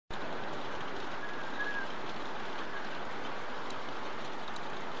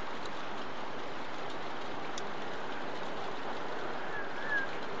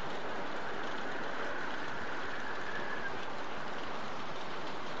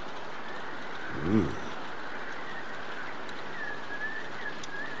Mm.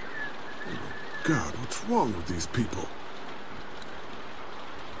 Oh God, what's wrong with these people?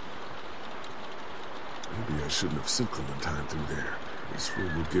 Maybe I shouldn't have sent Clementine through there. This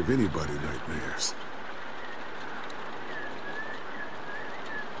room will give anybody nightmares.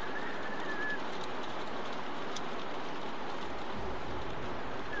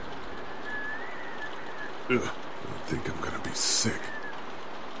 Ugh, I think I'm gonna be sick.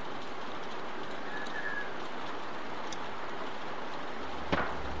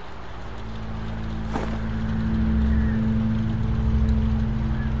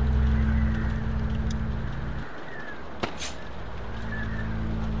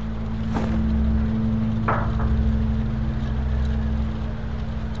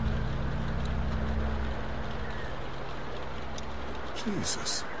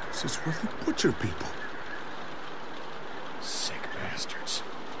 Jesus, this is where they butcher people. Sick bastards.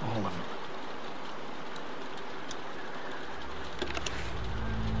 All of them.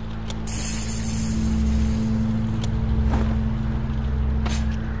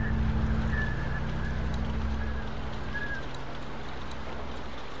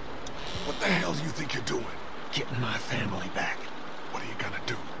 What the hell do you think you're doing? Getting my family back. What are you gonna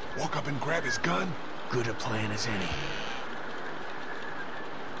do? Walk up and grab his gun? Good a plan as any.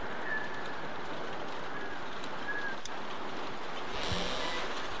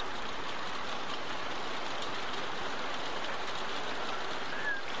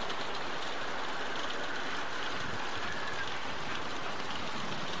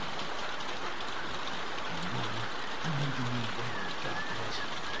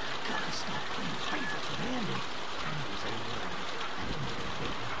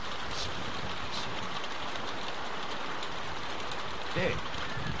 Hey,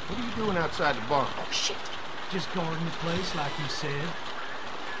 what are you doing outside the barn? Oh, shit. Just guarding the place like you said.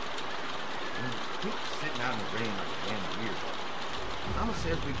 Keep sitting out in the rain like a damn weirdo. Mama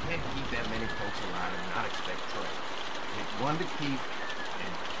says we can't keep that many folks alive and not expect trouble. Pick one to keep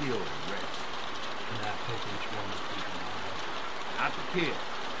and kill the rest. And I pick which one to keep alive. Not to kill.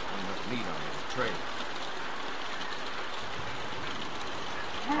 There's enough meat on the trail.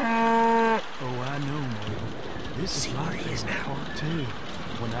 Oh, I know, man. This is my favorite part, too.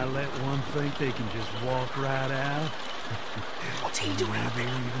 When I let one think they can just walk right out. What's he doing out there?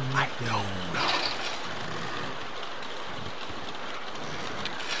 I don't know.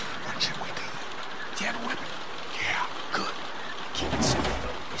 What should we do? Do you have a weapon? Yeah, good. Keep it simple.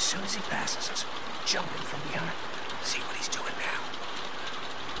 As soon as he passes us, jump in from behind. See what he's doing now.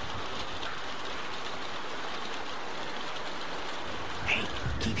 Hey,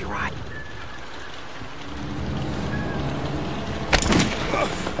 keep your eye.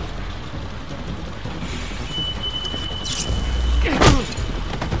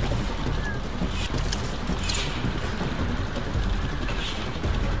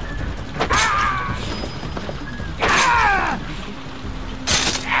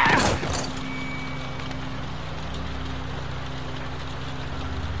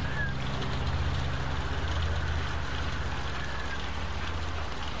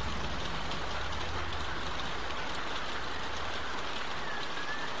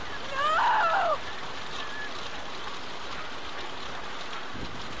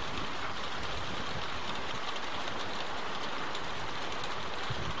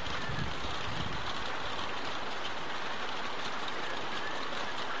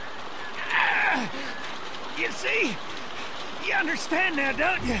 You see? You understand now,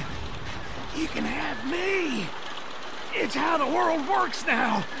 don't you? You can have me. It's how the world works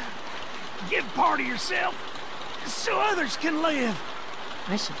now. Give part of yourself so others can live.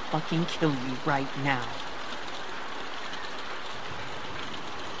 I should fucking kill you right now.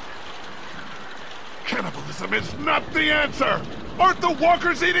 Cannibalism is not the answer! Aren't the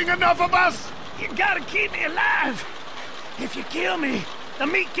walkers eating enough of us? You gotta keep me alive. If you kill me, the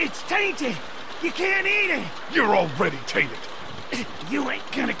meat gets tainted. You can't eat it. You're already tainted. You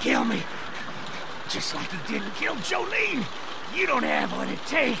ain't gonna kill me. Just like you didn't kill Jolene. You don't have what it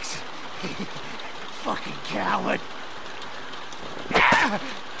takes. Fucking coward.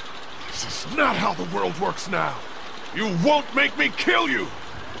 This is not how the world works now. You won't make me kill you!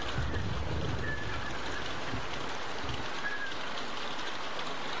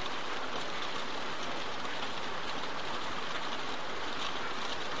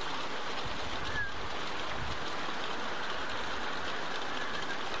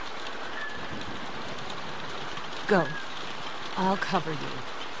 Go. I'll cover you.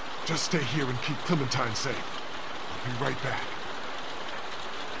 Just stay here and keep Clementine safe. I'll be right back.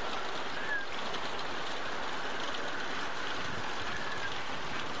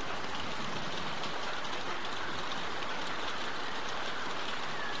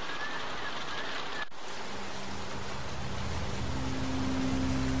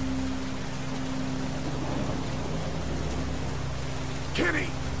 Kenny!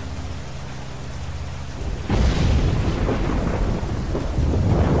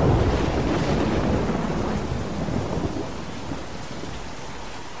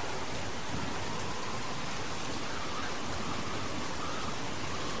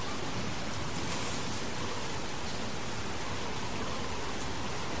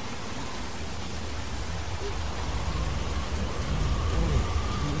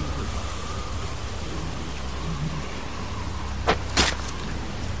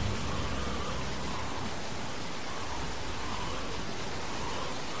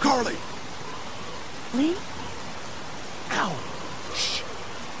 Carly! Lee? Ow! Shh.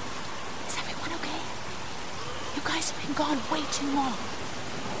 Is everyone okay? You guys have been gone way too long.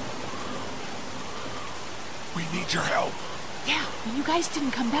 We need your help. Yeah, when you guys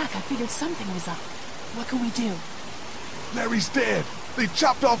didn't come back, I figured something was up. What can we do? Larry's dead. They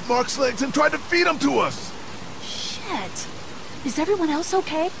chopped off Mark's legs and tried to feed him to us. Shit. Is everyone else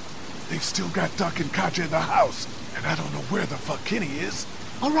okay? They've still got Duck and Katja in the house, and I don't know where the fuck Kenny is.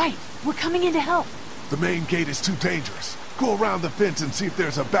 All right, we're coming in to help. The main gate is too dangerous. Go around the fence and see if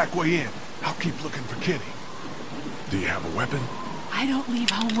there's a back way in. I'll keep looking for Kenny. Do you have a weapon? I don't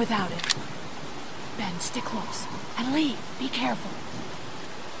leave home without it. Ben, stick close. And Lee, be careful.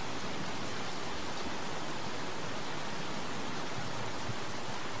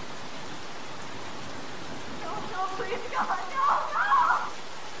 No, please, God, no!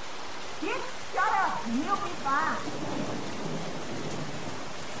 Kid, shut up, and you'll be fine.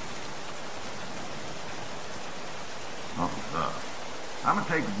 I'm gonna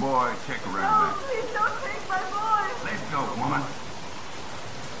take the boy, check around No, back. please don't take my boy. Let's go, woman.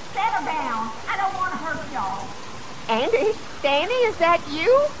 Settle down. I don't want to hurt y'all. Andy? Danny, is that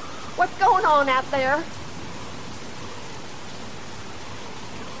you? What's going on out there?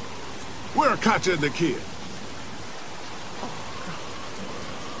 Where are Katja and the kid?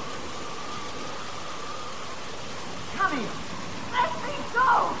 Come here. Let me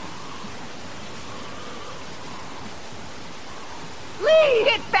go. Lee,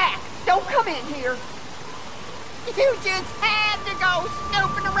 get back! Don't come in here. You just had to go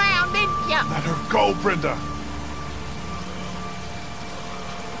snooping around, didn't you? Let her go, Brenda.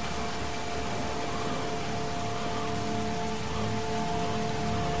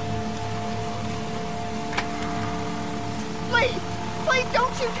 Please, please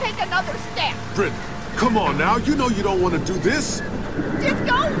don't you take another step. Brenda, come on now. You know you don't want to do this. Just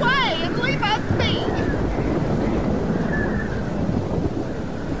go away and leave us be.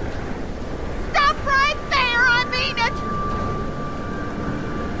 Stop right there, I mean it.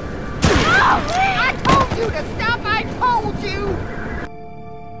 No! I told you to stop, I told you.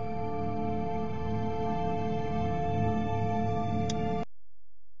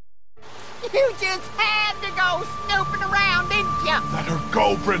 You just had to go snooping around, didn't you? Let her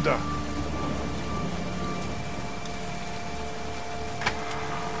go, Brenda.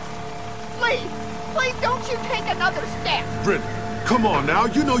 Please don't you take another step. Brenda, come on now.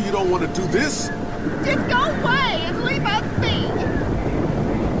 You know you don't want to do this. Just go away and leave us be.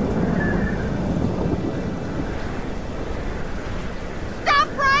 Stop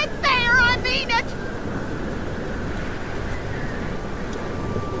right there, I mean it.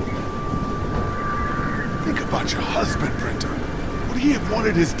 Think about your husband, Brenda. Would he have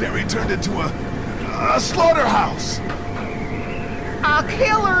wanted his dairy turned into a slaughterhouse? I'll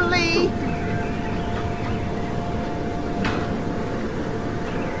kill her, Lee.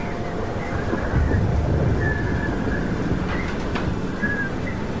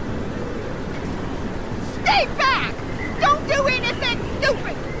 Stay back! Don't do anything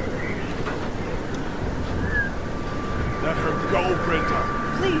stupid! Let her go, Brenda.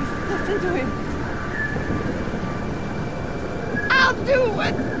 Please, listen to him. I'll do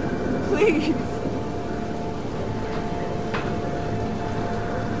it! Please.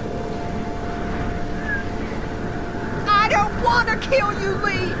 I don't want to kill you,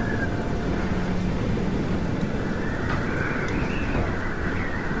 Lee!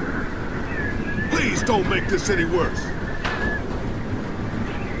 Please don't make this any worse.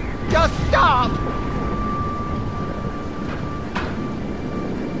 Just stop!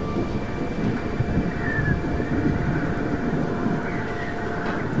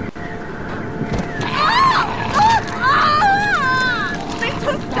 They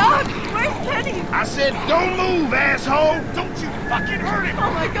took Doug. Where's Kenny? I said don't move, asshole! Don't you fucking hurt him!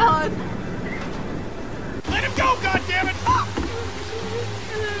 Oh my God. Let him go, goddammit!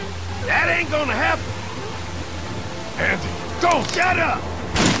 That ain't gonna happen! Andy, don't! Shut up!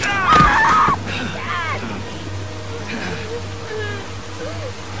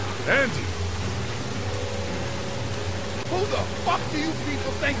 Andy! Who the fuck do you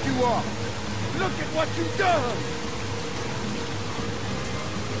people think you are? Look at what you've done!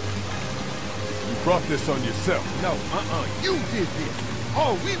 You brought this on yourself. No, you did this.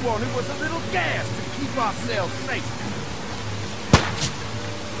 All we wanted was a little gas to keep ourselves safe.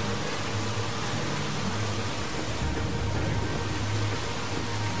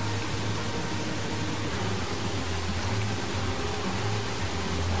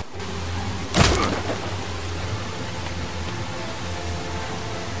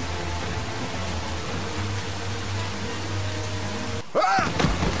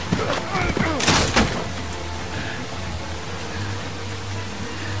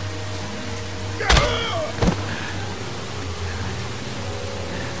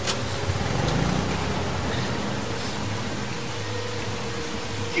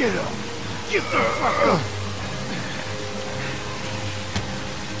 Get up! Get the fuck up!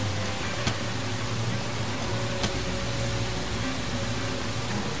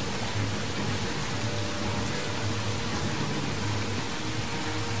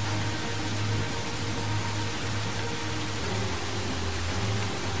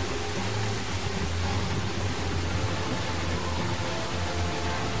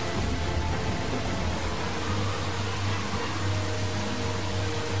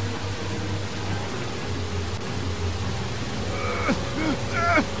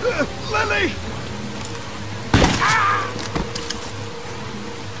 Lily!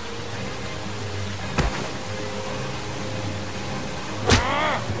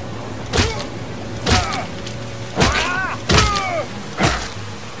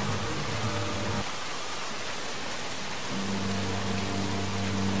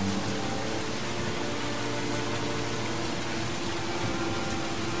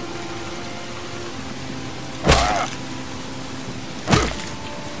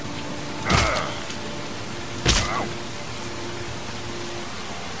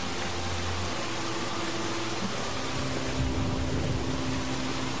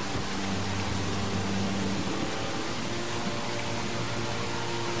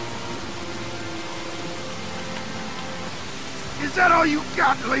 Is that all you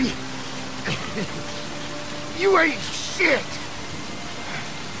got, Lee? You ain't shit!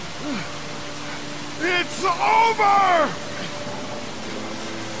 It's over!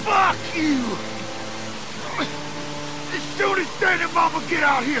 Fuck you! As soon as Dad and Mama get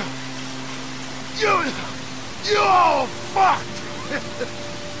out here, you're all fucked!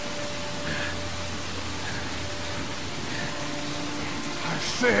 I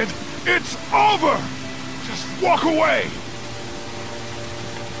said, it's over! Just walk away!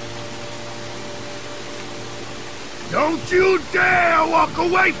 Don't you dare walk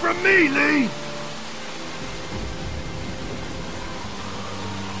away from me, Lee!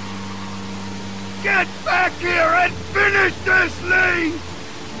 Get back here and finish this, Lee!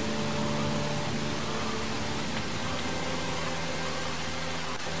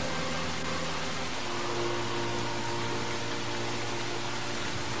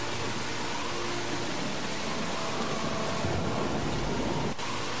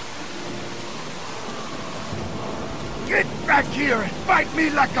 Get back here and fight me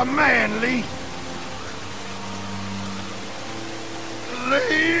like a man, Lee!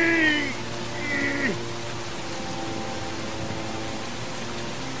 Lee!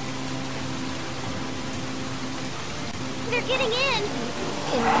 They're getting in!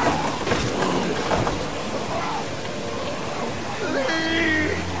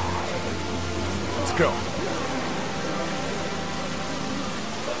 Lee! Let's go.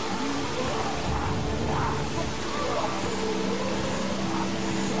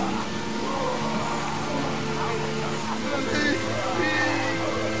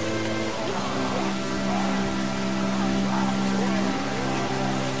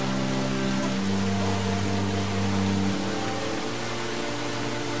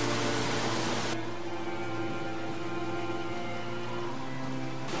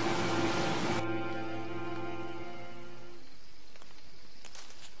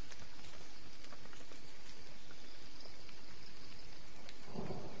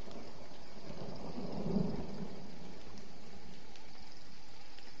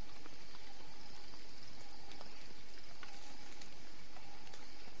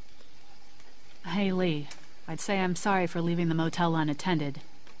 Hey, Lee. I'd say I'm sorry for leaving the motel unattended,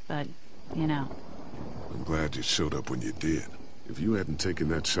 but, you know. I'm glad you showed up when you did. If you hadn't taken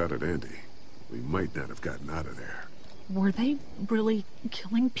that shot at Andy, we might not have gotten out of there. Were they really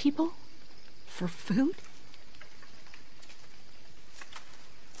killing people? For food?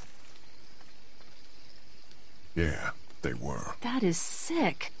 Yeah, they were. That is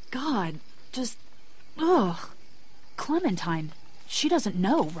sick. God, just... ugh. Clementine. She doesn't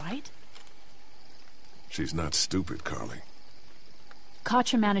know, right? She's not stupid, Carly.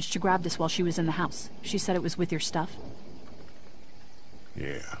 Katja managed to grab this while she was in the house. She said it was with your stuff.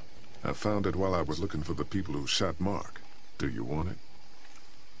 Yeah. I found it while I was looking for the people who shot Mark. Do you want it?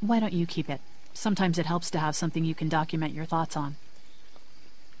 Why don't you keep it? Sometimes it helps to have something you can document your thoughts on.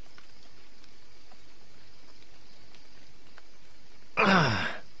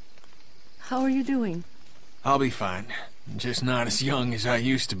 How are you doing? I'll be fine. Just not as young as I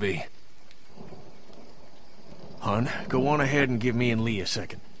used to be. Hun, go on ahead and give me and Lee a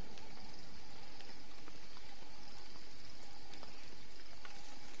second.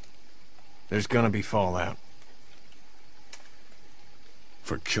 There's gonna be fallout.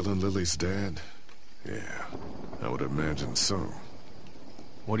 For killing Lily's dad? Yeah, I would imagine so.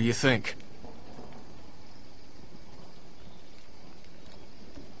 What do you think?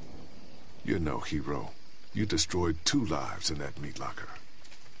 You're no hero. You destroyed 2 lives in that meat locker.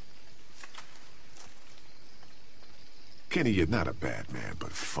 Kenny, you're not a bad man,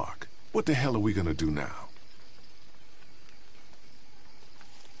 but fuck. What the hell are we gonna do now?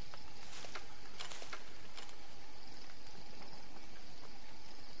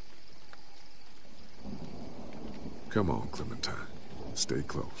 Come on, Clementine. Stay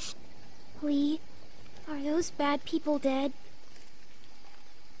close. Lee, are those bad people dead?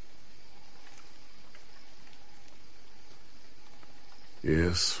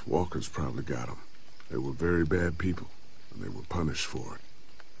 Yes, Walker's probably got them. They were very bad people, and they were punished for it.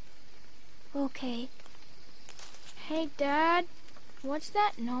 Okay. Hey, Dad. What's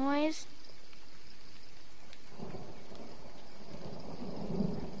that noise?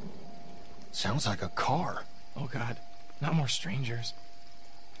 Sounds like a car. Oh God, not more strangers.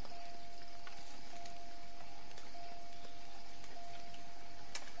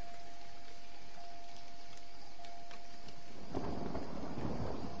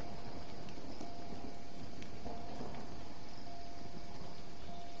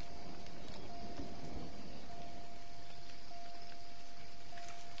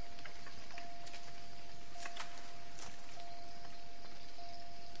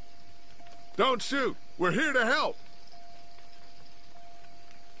 Don't shoot! We're here to help!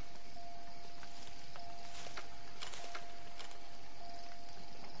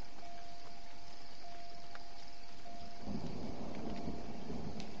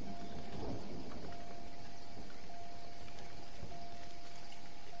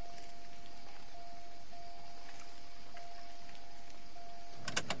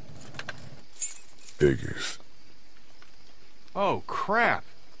 Figures. Oh, crap.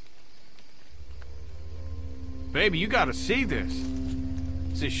 Baby, you gotta see this.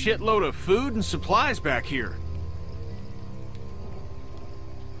 It's a shitload of food and supplies back here.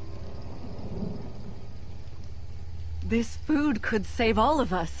 This food could save all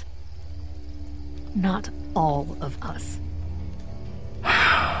of us. Not all of us.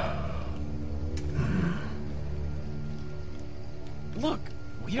 Look,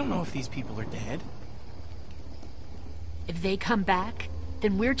 we don't know if these people are dead. If they come back,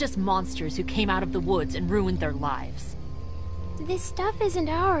 then we're just monsters who came out of the woods and ruined their lives. This stuff isn't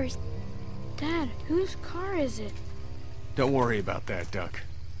ours. Dad, whose car is it? Don't worry about that, Duck.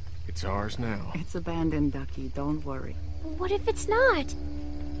 It's ours now. It's abandoned, Ducky. Don't worry. What if it's not?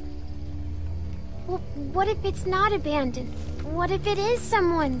 Well, what if it's not abandoned? What if it is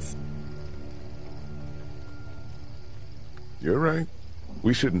someone's? You're right.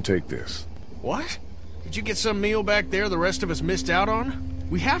 We shouldn't take this. What? Did you get some meal back there the rest of us missed out on?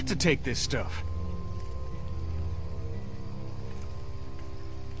 We have to take this stuff.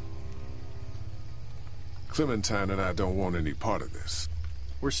 Clementine and I don't want any part of this.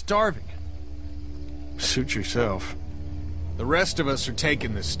 We're starving. Suit yourself. The rest of us are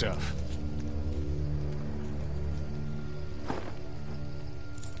taking this stuff.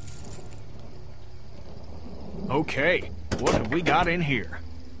 Okay, what have we got in here?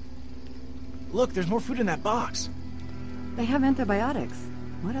 Look, there's more food in that box. They have antibiotics.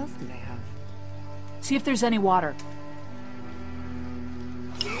 What else do they have? See if there's any water.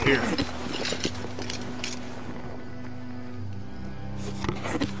 Here.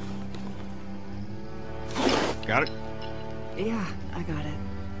 Got it? Yeah, I got it.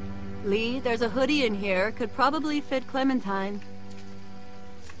 Lee, there's a hoodie in here. Could probably fit Clementine.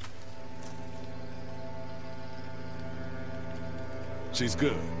 She's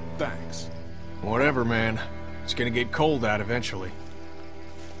good. Thanks. Whatever, man. It's gonna get cold out eventually.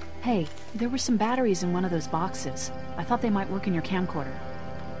 Hey, there were some batteries in one of those boxes. I thought they might work in your camcorder.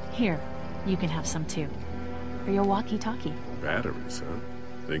 Here, you can have some too. For your walkie-talkie. Batteries, huh?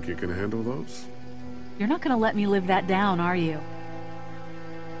 Think you can handle those? You're not gonna let me live that down, are you?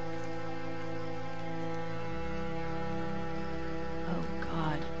 Oh,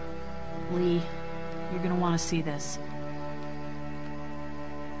 God. Lee, you're gonna want to see this.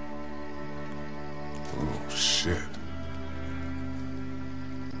 Oh, shit.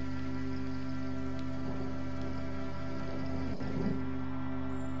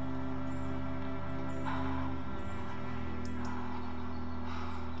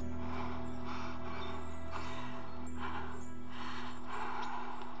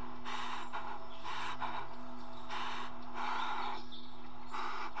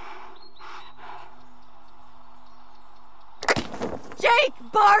 Jake,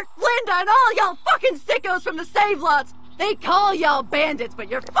 Bart, Linda, and all y'all fucking sickos from the save lots. They call y'all bandits, but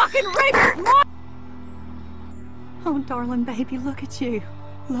you're fucking rapers. Oh, darling baby, look at you.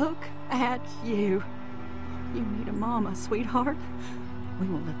 Look at you. You need a mama, sweetheart. We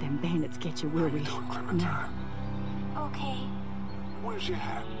won't let them bandits get you, will we? How you doing, Clementine? Okay. Where's your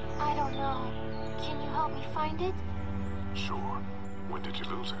hat? I don't know. Can you help me find it? Sure. When did you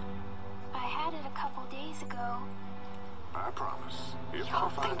lose it? I had it a couple days ago. I promise. If Y'all I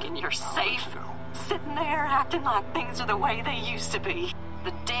find thinking it, you're I'll safe? let you know. Sitting there acting like things are the way they used to be.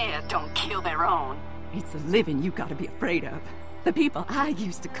 The dead don't kill their own. It's the living you gotta be afraid of. The people I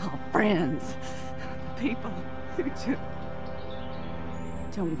used to call friends. The people who took...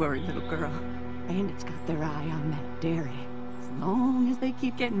 Don't worry, little girl. Bandits got their eye on that dairy. As long as they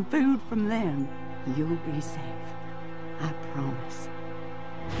keep getting food from them, you'll be safe. I promise.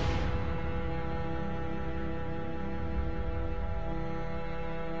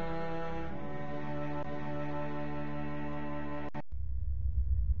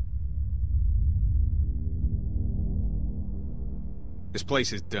 This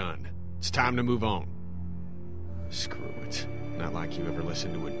place is done. It's time to move on. Screw it. Not like you ever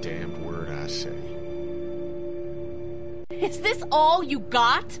listen to a damned word I say. Is this all you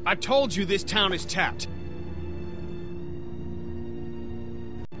got? I told you this town is tapped.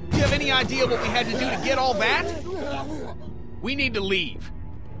 Do you have any idea what we had to do to get all that? We need to leave.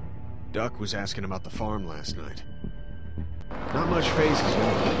 Duck was asking about the farm last night. Not much phases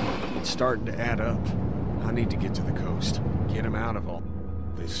in. It's starting to add up. I need to get to the coast. Get him out of all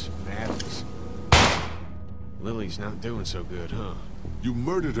this madness. Lily's not doing so good, huh? You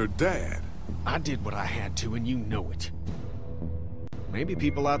murdered her dad. I did what I had to, and you know it. Maybe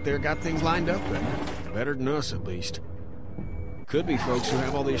people out there got things lined up better. Better than us, at least. Could be folks who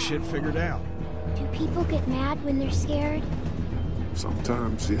have all this shit figured out. Do people get mad when they're scared?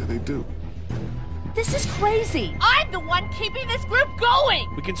 Sometimes, yeah, they do. This is crazy. I'm the one keeping this group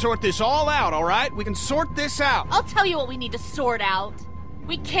going. We can sort this all out, all right? We can sort this out. I'll tell you what we need to sort out.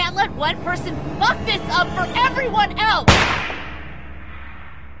 We can't let one person fuck this up for everyone else.